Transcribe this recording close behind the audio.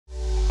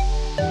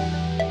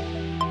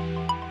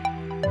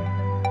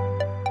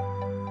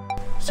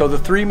So the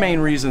three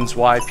main reasons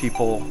why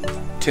people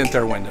tint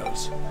their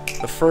windows.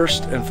 The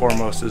first and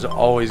foremost is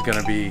always going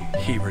to be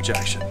heat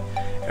rejection.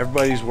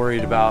 Everybody's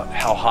worried about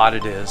how hot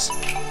it is,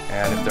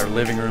 and if their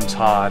living room's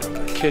hot or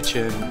their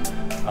kitchen,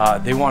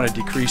 they want to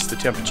decrease the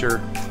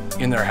temperature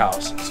in their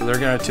house. So they're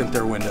going to tint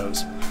their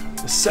windows.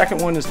 The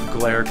second one is the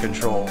glare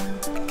control.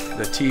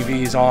 The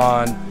TV's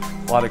on,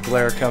 a lot of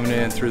glare coming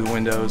in through the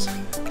windows.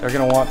 They're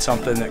going to want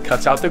something that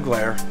cuts out the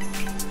glare,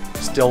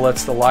 still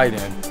lets the light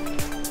in,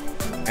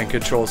 and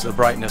controls the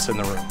brightness in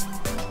the room.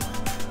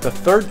 The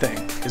third thing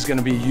is going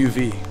to be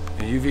UV.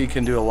 And UV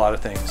can do a lot of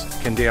things.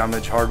 It can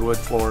damage hardwood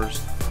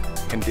floors,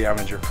 can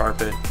damage your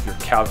carpet, your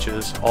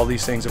couches, all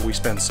these things that we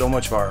spend so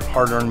much of our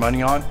hard-earned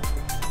money on.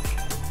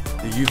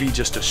 The UV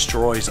just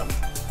destroys them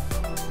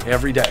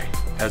every day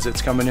as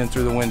it's coming in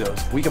through the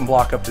windows. We can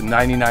block up to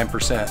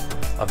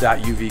 99% of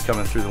that UV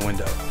coming through the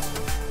window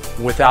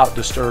without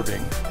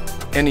disturbing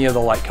any of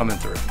the light coming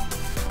through.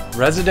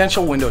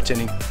 Residential window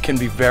tinting can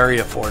be very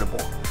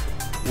affordable.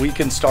 We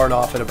can start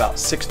off at about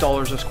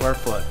 $6 a square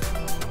foot,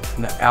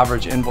 and the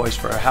average invoice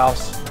for a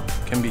house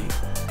can be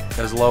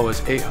as low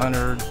as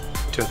 $800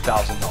 to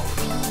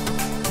 $1,000.